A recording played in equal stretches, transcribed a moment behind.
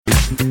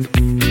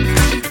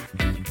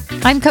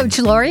I'm Coach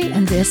Lori,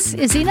 and this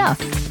is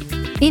Enough.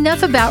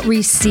 Enough about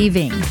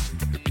receiving.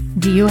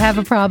 Do you have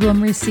a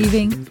problem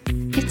receiving?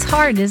 It's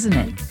hard, isn't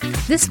it?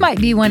 This might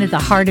be one of the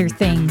harder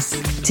things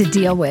to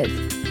deal with.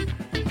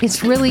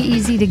 It's really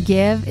easy to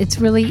give. It's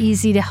really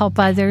easy to help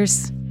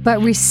others.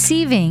 But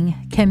receiving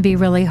can be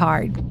really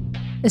hard,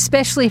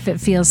 especially if it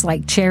feels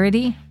like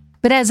charity.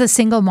 But as a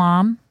single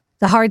mom,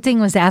 the hard thing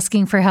was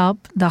asking for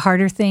help. The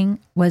harder thing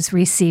was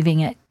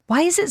receiving it.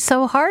 Why is it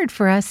so hard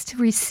for us to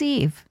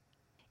receive?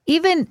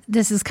 Even,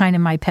 this is kind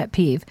of my pet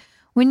peeve,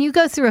 when you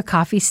go through a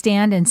coffee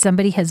stand and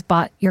somebody has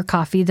bought your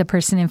coffee, the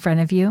person in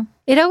front of you,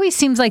 it always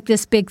seems like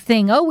this big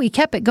thing. Oh, we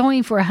kept it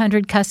going for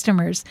 100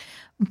 customers.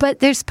 But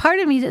there's part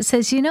of me that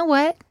says, you know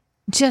what?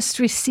 Just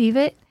receive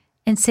it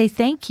and say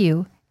thank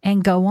you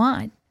and go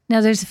on. Now,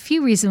 there's a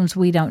few reasons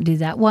we don't do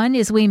that. One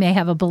is we may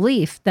have a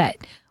belief that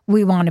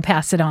we want to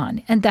pass it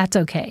on, and that's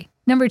okay.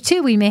 Number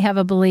two, we may have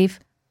a belief,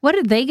 what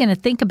are they going to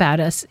think about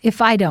us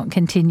if I don't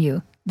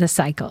continue the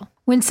cycle?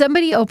 When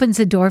somebody opens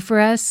a door for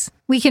us,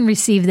 we can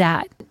receive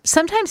that.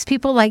 Sometimes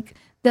people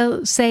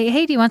they'll say,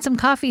 hey, do you want some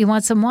coffee? You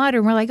want some water?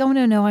 And we're like, oh,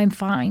 no, I'm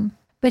fine.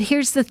 But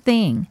here's the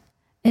thing.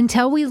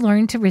 Until we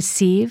learn to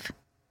receive,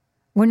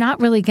 we're not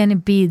really going to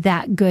be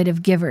that good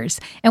of givers.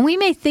 And we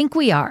may think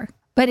we are,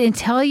 but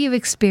until you've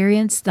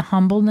experienced the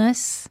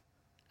humbleness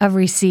of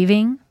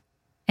receiving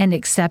and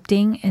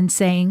accepting and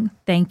saying,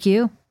 thank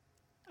you,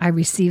 I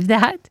receive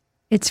that,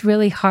 it's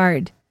really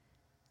hard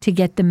to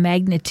get the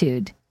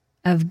magnitude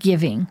of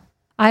giving.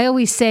 I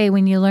always say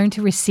when you learn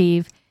to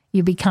receive,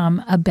 you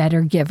become a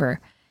better giver.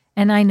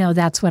 And I know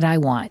that's what I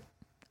want.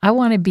 I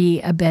want to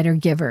be a better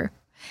giver.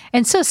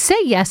 And so say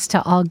yes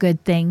to all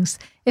good things.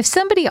 If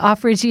somebody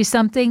offers you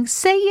something,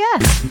 say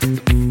yes. You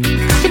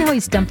can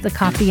always dump the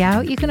coffee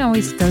out. You can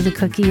always throw the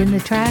cookie in the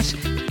trash.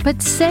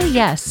 But say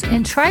yes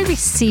and try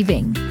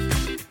receiving.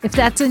 If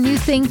that's a new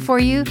thing for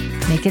you,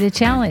 make it a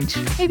challenge.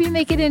 Maybe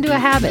make it into a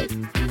habit.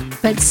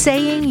 But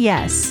saying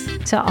yes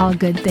to all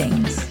good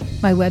things.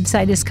 My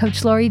website is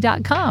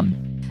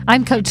CoachLori.com.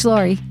 I'm Coach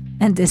Lori,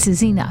 and this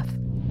is Enough.